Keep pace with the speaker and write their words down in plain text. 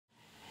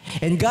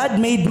And God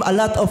made a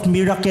lot of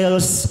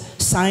miracles,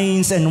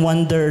 signs, and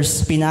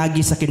wonders pinagi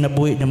sa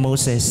kinabuhi ni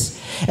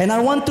Moses. And I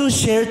want to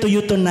share to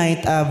you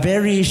tonight a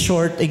very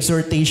short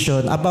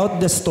exhortation about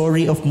the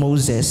story of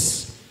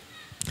Moses.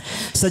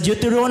 Sa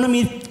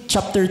Deuteronomy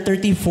chapter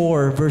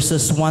 34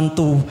 verses 1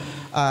 to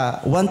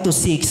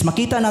 6,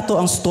 makita nato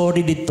ang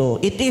story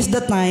dito. It is the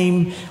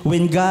time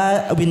when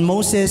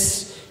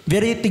Moses,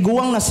 very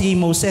tiguang na si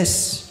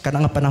Moses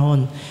kanang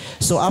panahon.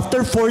 So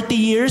after 40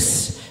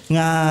 years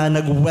nga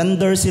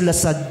nag-wander sila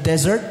sa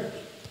desert,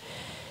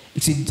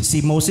 si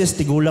Moses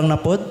tigulang na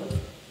pod.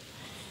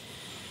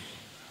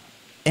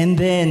 And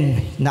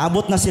then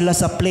naabot na sila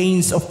sa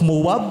plains of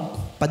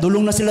Moab.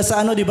 Padulong na sila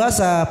sa di ba?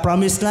 Sa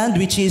promised land,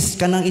 which is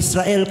kanang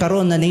Israel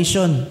karon na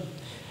nation.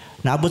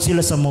 Naabot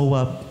sila sa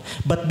Moab.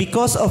 But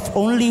because of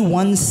only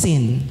one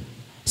sin,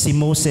 si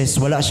Moses,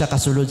 wala siya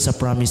kasulod sa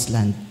promised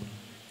land.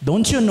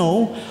 Don't you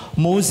know,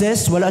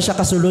 Moses, wala siya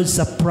kasulod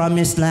sa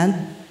promised land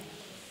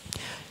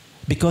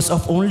because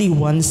of only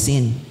one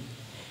sin.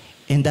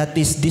 And that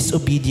is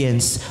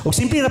disobedience. O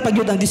simple na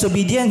pagyod ang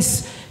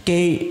disobedience.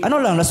 Kay,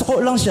 nasuko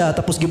lang siya,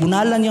 tapos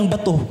gibunalan niyang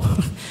bato.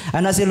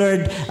 Ana si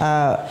Lord,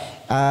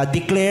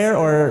 declare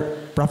or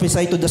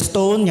prophesy to the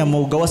stone, niya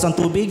mo gawas ang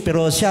tubig,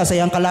 pero siya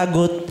sayang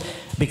kalagot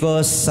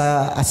because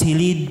as he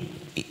lead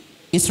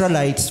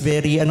Israelites,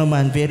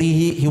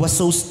 he was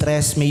so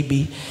stressed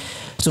maybe.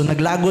 So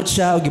naglagot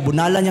siya, o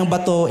gibunalan niyang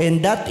bato, and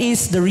that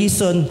is the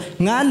reason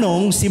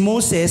nganong si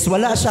Moses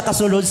wala siya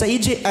kasulod sa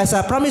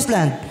sa promised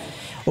land.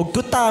 O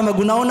kuta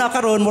magunaw na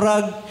karon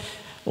murag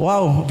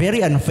wow,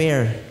 very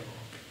unfair.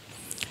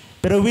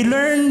 Pero we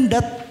learn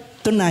that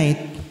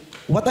tonight,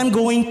 what I'm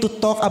going to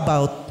talk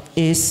about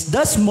is,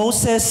 does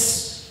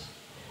Moses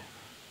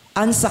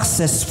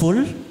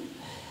unsuccessful?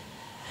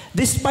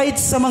 Despite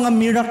sa mga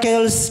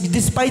miracles,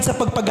 despite sa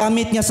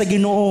pagpagamit niya sa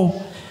Ginoo,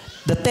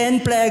 the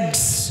 10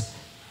 plagues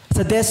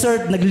sa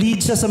desert,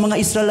 nag-lead siya sa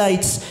mga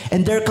Israelites,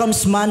 and there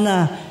comes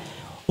manna.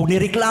 Ug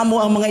nireklamo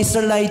ang mga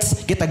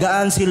Israelites,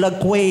 gitagaan sila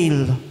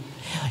quail.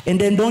 And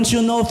then don't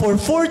you know, for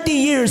 40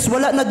 years,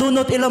 wala na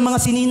dunot ilang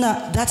mga sinina.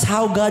 That's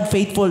how God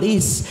faithful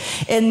is.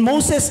 And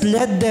Moses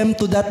led them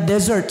to that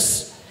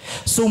deserts.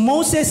 So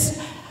Moses,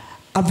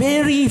 a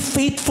very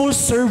faithful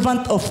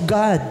servant of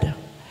God,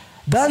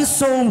 done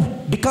so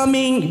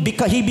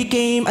he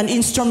became an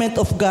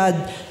instrument of God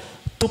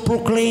to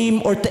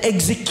proclaim or to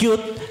execute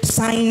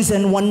signs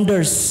and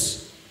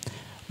wonders.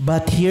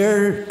 But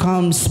here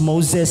comes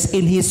Moses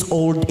in his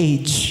old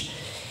age.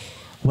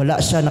 Wala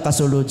siya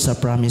nakasulod sa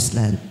promised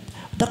land.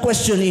 The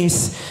question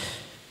is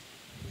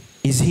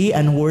he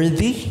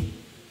unworthy?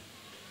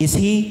 Is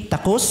he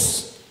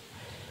takos?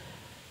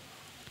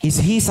 Is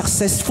he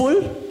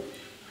successful?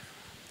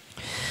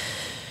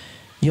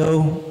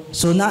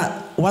 So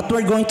what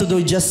we're going to do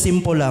is just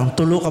simple lang,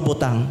 tulo ka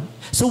butang.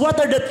 So what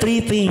are the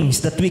 3 things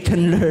that we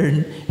can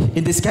learn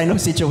in this kind of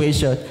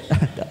situation?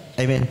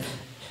 I mean,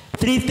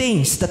 3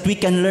 things that we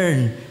can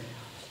learn.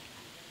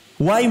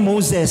 Why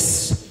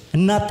Moses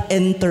not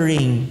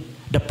entering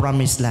the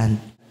promised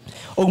land?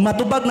 O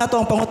matubag na ito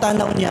ang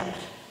pangutanaw niya,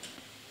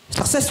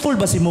 successful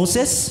ba si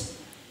Moses?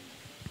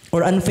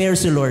 Or unfair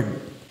si Lord?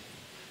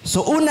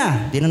 So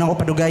una, di na ako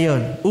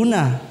padugayon.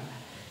 Una,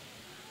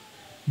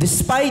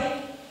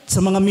 despite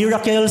sa mga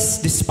miracles,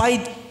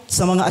 despite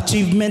sa mga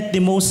achievement ni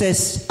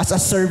Moses as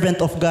a servant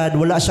of God,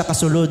 wala siya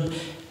kasulod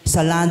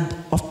sa land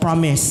of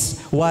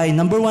promise. Why?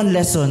 Number 1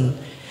 lesson,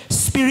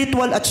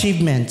 spiritual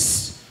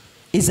achievements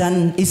is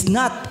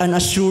not an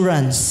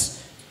assurance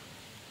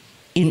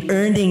in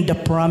earning the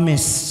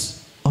promise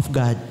of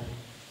God.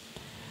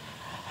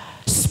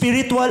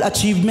 Spiritual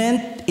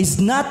achievement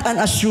is not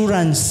an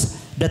assurance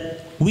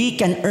that we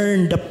can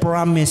earn the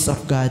promise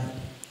of God.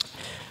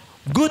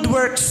 Good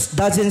works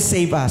doesn't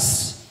save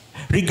us.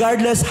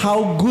 Regardless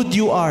how good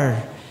you are,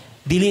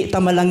 dili ta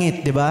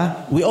malangit, di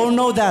ba? We all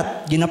know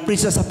that,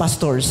 ginapreach sa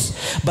pastors.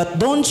 But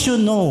don't you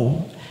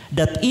know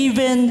that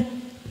even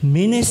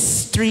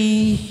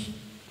ministerial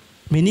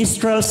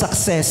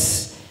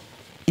success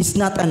is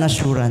not an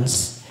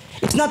assurance.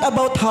 It's not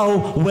about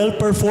how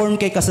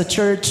well-performed kay ka sa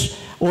church,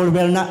 or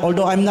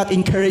although I'm not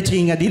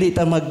encouraging nga dili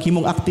ta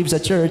maghimong active sa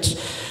church,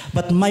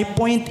 but my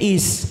point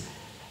is,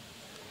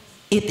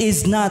 it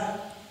is not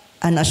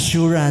an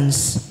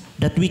assurance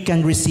that we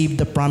can receive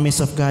the promise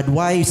of God.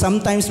 Why?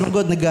 Sometimes, my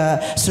God,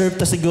 nag-serve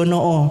ta sa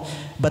Ginoo,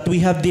 but we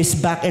have this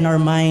back in our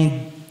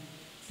mind,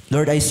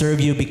 Lord, I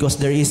serve you because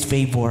there is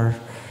favor.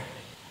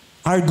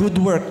 Our good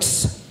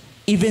works,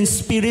 even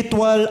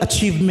spiritual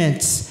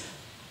achievements,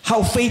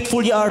 how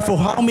faithful you are for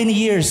how many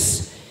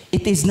years,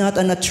 it is not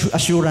an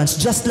assurance.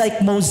 Just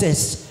like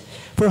Moses,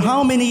 for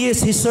how many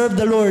years he served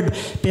the Lord,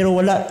 pero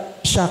wala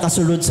siya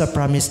kasulod sa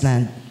promised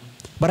land.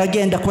 But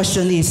again, the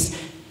question is,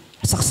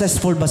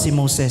 successful ba si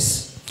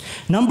Moses?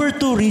 Number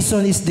 2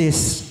 reason is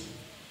this.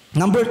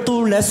 Number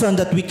 2 lesson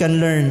that we can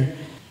learn.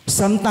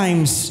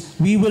 Sometimes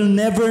we will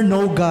never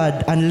know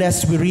God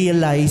unless we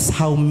realize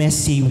how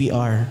messy we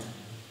are.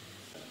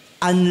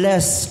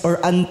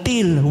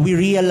 Until we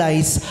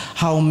realize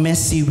how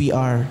messy we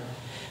are.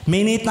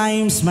 Many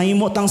times,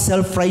 mahimo tang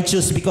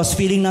self-righteous because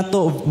feeling na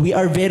to, we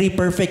are very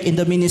perfect in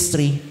the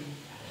ministry.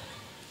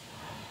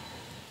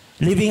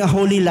 Living a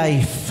holy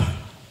life.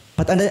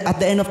 But at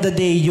the end of the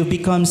day, you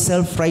become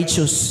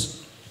self-righteous.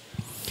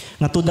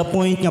 Nga to the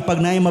point nga pag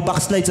naay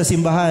mabackslide sa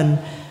simbahan,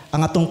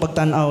 ang atong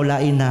pagtanaw,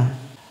 lain na.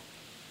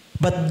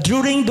 But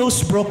during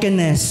those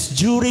brokenness,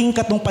 during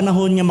katong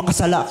panahon nga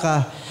makasala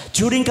ka,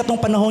 during katong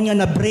panahon nga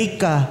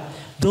na-break ka,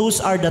 those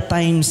are the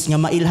times nga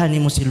mailhan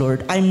nimo si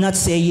Lord. I'm not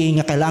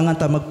saying nga kailangan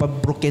ta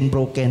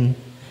magpa-broken.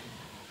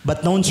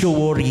 But don't you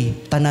worry,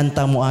 tanan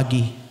ta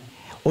moagi.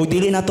 O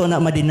dili na to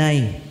na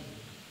ma-deny.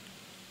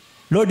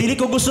 Lord, dili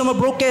ko gusto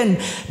ma-broken.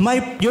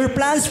 Your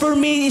plans for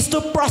me is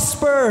to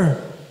prosper.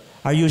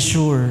 Are you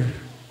sure?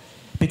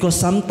 Because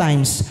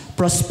sometimes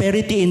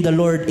prosperity in the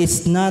Lord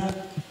is not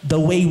the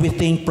way we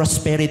think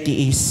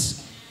prosperity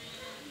is.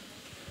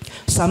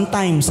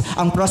 Sometimes,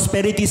 ang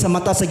prosperity sa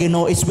mata sa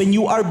Ginoo is when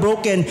you are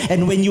broken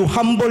and when you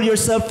humble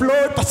yourself,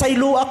 Lord,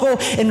 pasaylo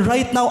ako, and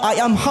right now, I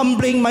am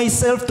humbling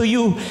myself to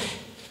you.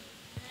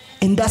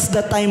 And that's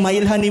the time,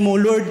 mailhan mo,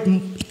 Lord,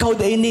 ikaw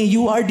daini,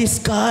 you are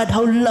this God,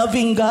 how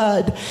loving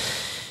God.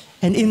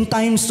 And in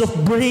times of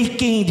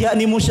breaking,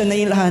 diyan mo siya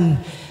nailhan.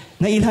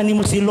 Nailhan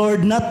mo si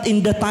Lord, not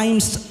in the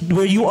times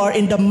where you are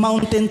in the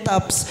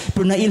mountaintops,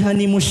 pero nailhan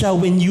mo siya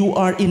when you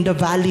are in the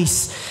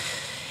valleys.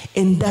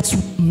 And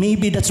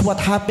maybe that's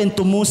what happened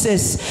to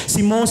Moses.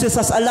 Si Moses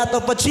has a lot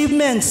of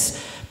achievements.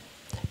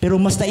 Pero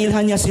mas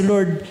nailhan niya si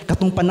Lord,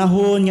 katong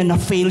panahon niya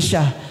na-fail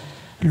siya.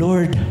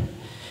 Lord,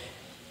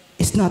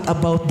 it's not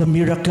about the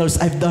miracles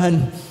I've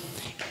done.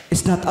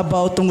 It's not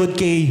about tungod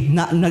kay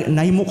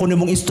nahimo ko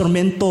nimong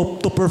instrumento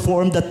to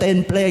perform the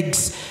 10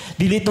 plagues.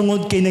 Dili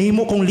tungod kay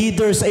nahimo kong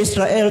leader sa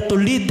Israel to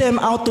lead them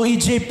out to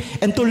Egypt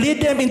and to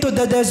lead them into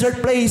the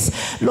desert place.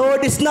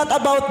 Lord, it's not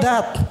about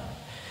that.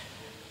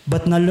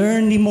 But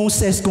na-learn ni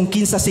Moses kung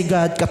kinsa si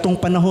God katong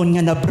panahon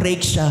nga na-break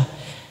siya.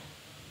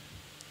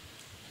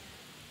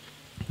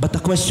 But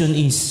the question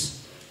is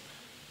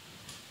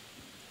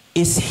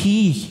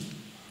he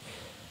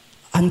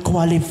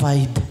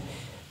unqualified?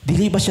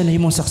 Dili ba siya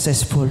nahimong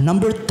successful?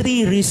 Number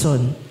 3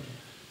 reason.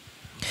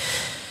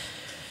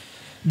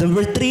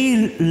 Number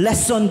 3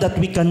 lesson that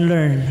we can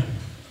learn.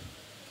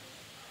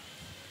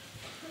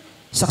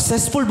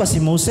 Successful ba si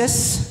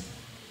Moses?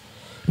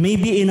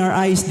 Maybe in our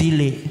eyes,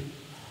 dili.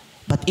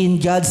 But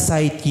in God's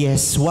sight,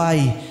 yes.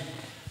 Why?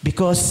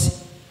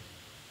 Because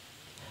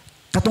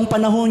katong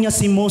panahon niya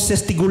si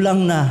Moses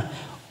tigulang na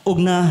ug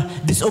na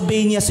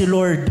disobey niya si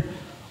Lord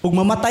ug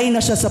mamatay na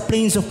siya sa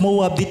plains of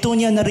Moab, dito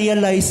niya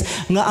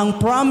na-realize nga ang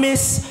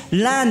promised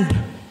land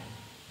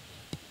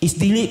is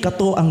dili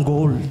kato ang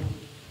goal.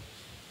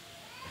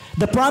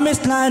 The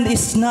promised land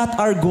is not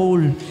our goal.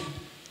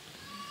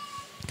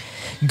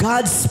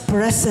 God's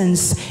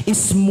presence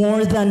is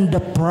more than the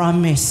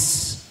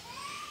promise.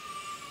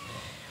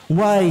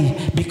 Why?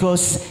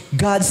 Because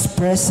God's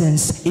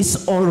presence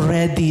is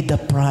already the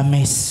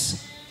promise.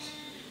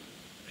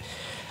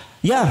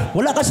 Yeah,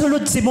 wala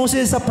kasulod si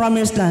Moses sa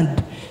promised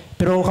land.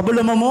 Pero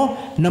kabalo mo,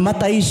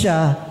 namatay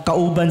siya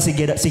kauban si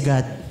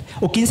God.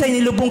 O kinsay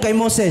nilubong kay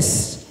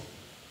Moses?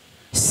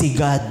 Si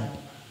God.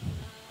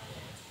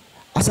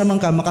 Asa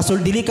man ka,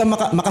 dili ka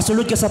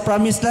makasulod ka sa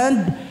promised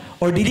land,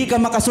 or dili ka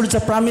makasulod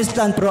sa promised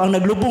land, pero ang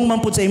naglubong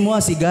man pud sa imo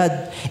si God.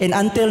 And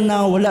until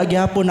now, wala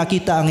gyapon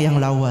nakita ang iyang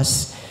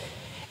lawas.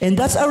 And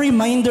that's a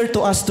reminder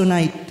to us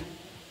tonight.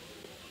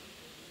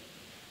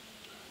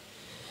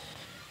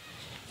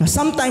 Now,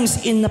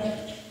 sometimes in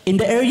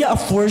the area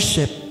of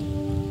worship,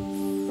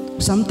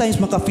 sometimes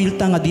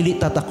makafeel ta nga dili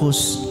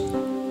tatakos.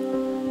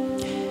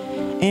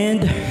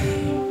 And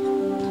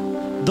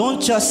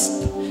don't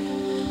just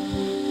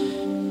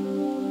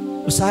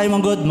usahay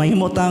man God,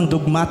 mahimo tang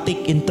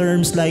dogmatic in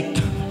terms like,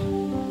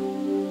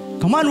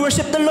 come on,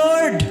 worship the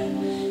Lord.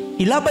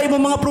 Ilabay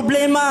mo mga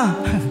problema.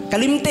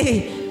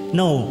 Kalimti.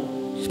 No.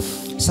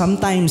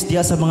 Sometimes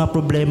diya sa mga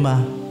problema,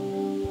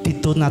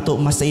 dito nato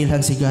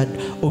masailhan si God.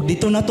 O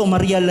dito nato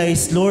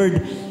ma-realize,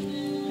 Lord,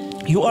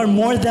 you are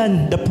more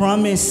than the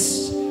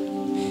promise.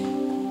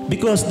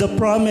 Because the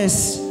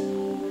promise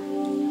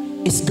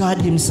is God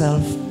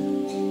Himself.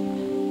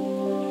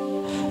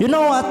 You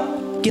know what?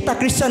 Kita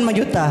Christian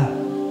magyuta.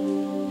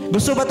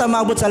 Gusto ba ta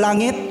maabot sa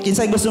langit?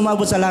 Kinsay gusto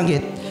maabot sa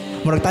langit?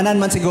 Murag tanan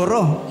man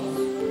siguro.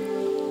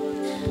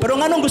 Pero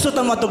nganong gusto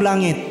ta matug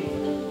langit?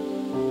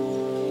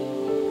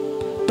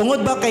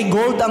 Tungod ba kay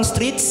gold ang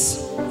streets?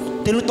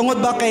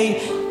 Tungod ba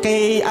kay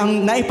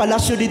ang naay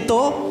palasyo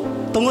dito?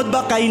 Tungod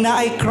ba kay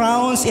naay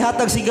crowns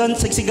ihatag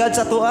sigad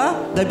sa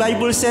tua? The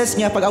Bible says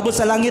nga pag abot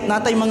sa langit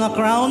natay mga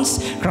crowns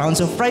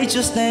of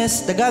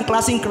righteousness, daghang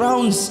klaseng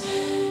crowns.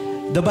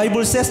 The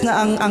Bible says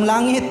na ang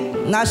langit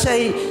na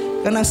siya'y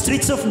kanang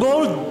streets of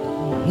gold.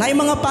 Naay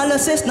mga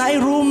palaces, naay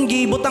room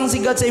gibutang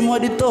sigad sa imo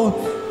dito.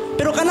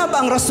 Pero kana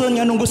ba ang rason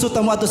nga nung gusto ta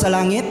mo ato sa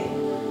langit?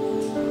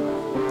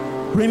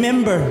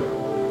 Remember,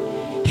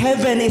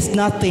 heaven is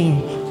nothing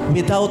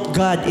without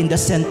God in the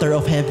center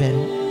of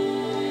heaven.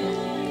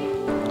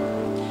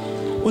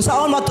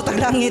 Unsaon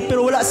matutag langit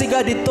pero wala si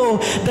God dito.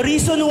 The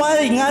reason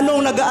why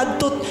nganong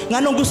nagaadtot,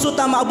 nganong gusto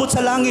ta maabot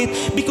sa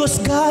langit,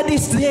 because God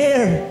is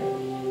there.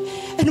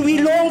 And we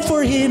long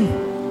for Him.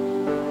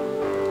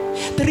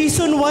 The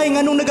reason why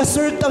nganong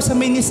nagaserve ta sa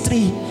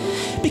ministry,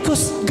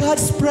 because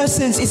God's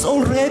presence is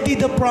already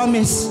the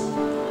promise.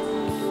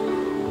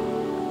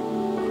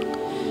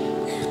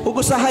 Ug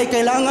usahay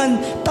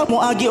kailangan ta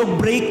moagi og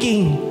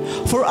breaking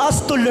for us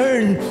to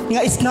learn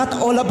nga it's not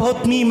all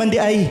about me man di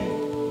ay.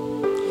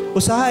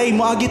 Usahay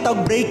moagi ta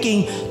og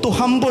breaking to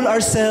humble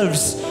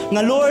ourselves.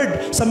 Nga Lord,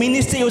 sa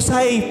ministry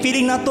usahay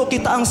feeling nato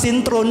kita ang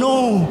sentro.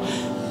 No.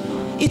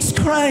 It's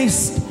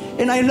Christ.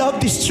 And I love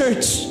this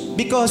church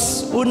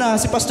because una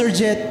si Pastor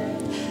Jet,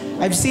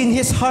 I've seen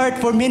his heart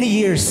for many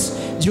years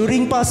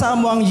during pa sa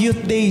among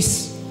youth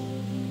days.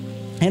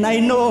 And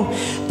I know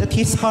that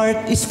his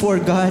heart is for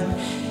God.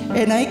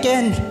 And I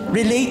can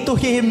relate to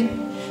him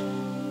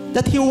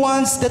that he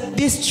wants that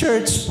this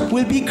church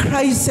will be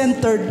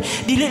Christ-centered.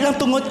 Dili lang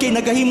tungod kay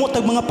nagahimo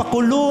tag mga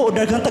pakulo o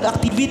daghang tag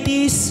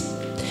activities.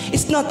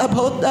 It's not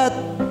about that.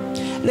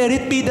 Let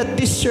it be that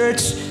this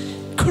church,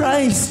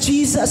 Christ,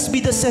 Jesus be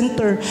the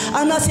center.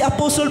 Ana si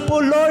Apostle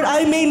Paul, Lord,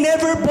 I may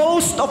never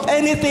boast of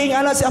anything.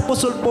 Ana si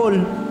Apostle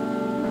Paul.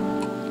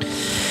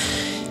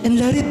 And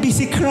let it be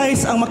si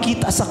Christ ang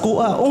makita sa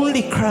kuha.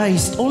 Only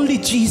Christ,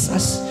 only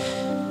Jesus.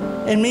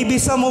 And maybe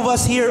some of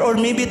us here or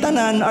maybe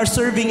tanan are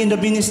serving in the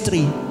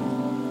ministry.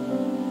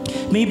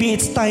 Maybe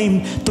it's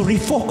time to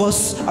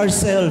refocus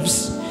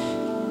ourselves.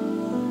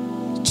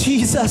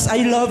 Jesus,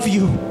 I love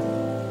you.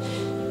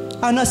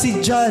 Ana si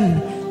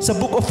John sa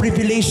Book of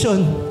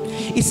Revelation,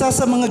 isa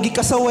sa mga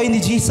gikasaway ni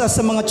Jesus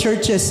sa mga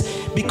churches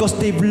because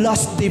they've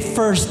lost their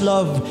first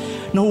love.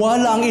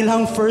 Nawala ang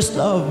ilang first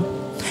love.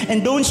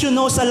 And don't you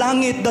know sa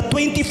langit, the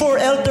 24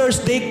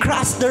 elders, they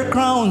cast their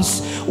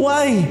crowns.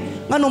 Why?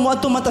 Ano mo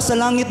ato mata sa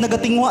langit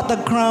nagatingwa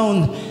tag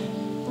crown?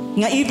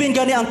 Nga even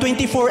gani ang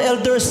 24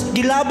 elders,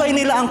 gilabay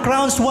nila ang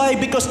crowns. Why?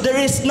 Because there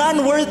is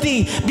none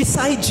worthy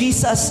beside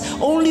Jesus.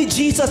 Only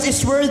Jesus is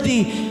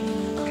worthy.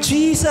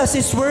 Jesus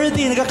is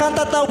worthy.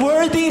 Nagkakanta ta,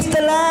 worthy is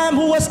the Lamb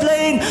who was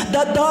slain.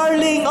 The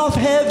darling of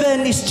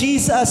heaven is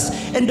Jesus.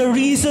 And the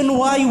reason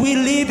why we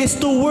live is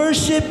to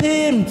worship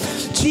Him.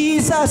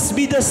 Jesus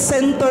be the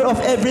center of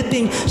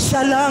everything.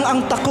 Siya lang ang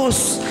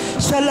takos.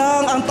 Siya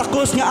lang ang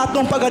takos nga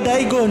atong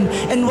pagadaygon.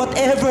 And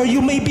whatever,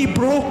 you may be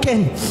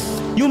broken.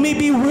 You may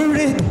be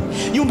worried.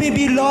 You may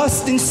be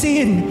lost in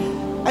sin.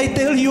 I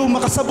tell you,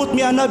 makasabot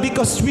mi ana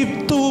because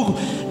we've too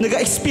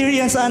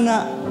naga-experience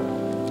ana.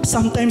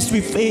 Sometimes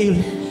we fail.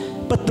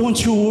 But don't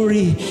you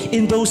worry.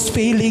 In those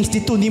failings,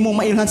 dito ni mo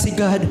mailhan si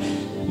God.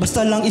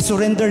 Basta lang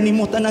isurrender ni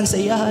mo tanan sa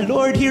iya.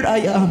 Lord, here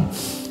I am.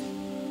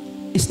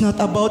 It's not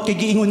about kay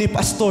giingon ni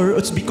pastor.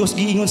 It's because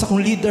giingon sa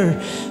akong leader.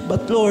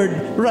 But Lord,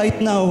 right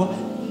now,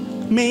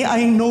 may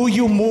I know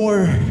you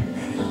more.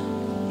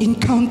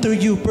 Encounter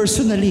you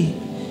personally.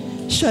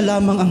 Siya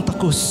lamang ang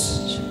takos.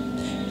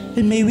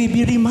 And may we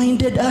be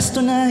reminded as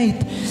tonight,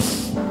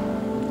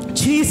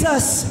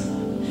 Jesus,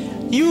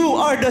 you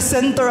are the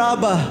center,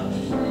 Abba.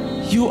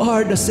 You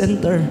are the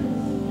center.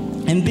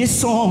 And this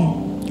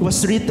song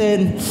was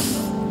written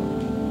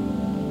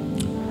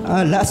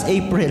last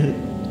April.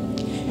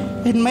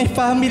 And my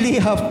family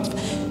have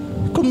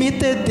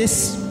committed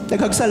this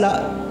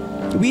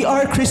nagagsala. We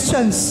are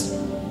Christians.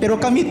 Pero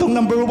kami itong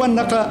number 1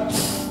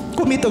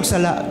 naka-commitog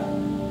sala.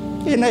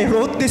 And I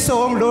wrote this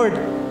song, Lord.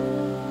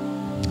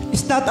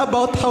 It's not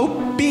about how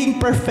being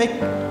perfect.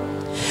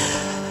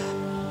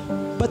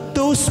 But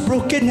those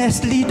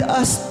brokenness lead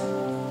us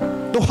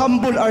to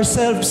humble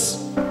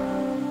ourselves.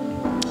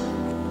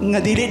 Nga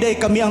dili day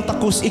kami ang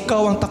takos,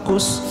 ikaw ang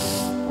takos.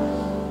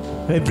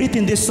 I've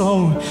written this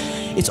song.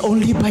 It's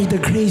only by the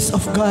grace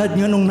of God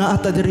nga nung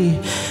naata diri.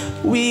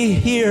 We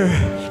here,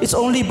 it's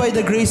only by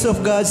the grace of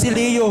God. Si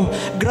Leo,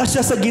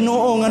 grasya sa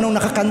Ginoo nga nung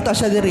nakakanta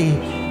siya diri.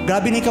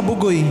 Grabe ni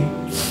kabugoy.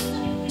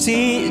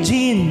 Si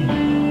Jean,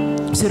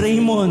 si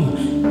Raymond,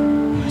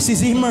 si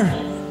Zimmer,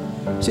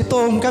 si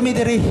Tom, kami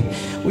diri.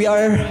 We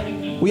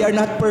are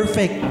not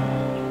perfect.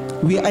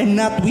 We are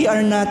not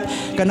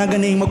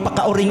kanaganing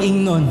magpakauring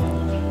ingnon.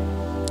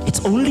 It's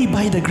only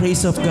by the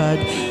grace of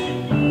God.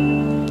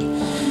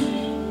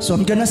 So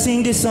I'm gonna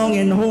sing this song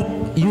and hope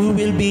you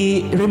will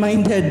be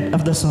reminded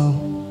of the song.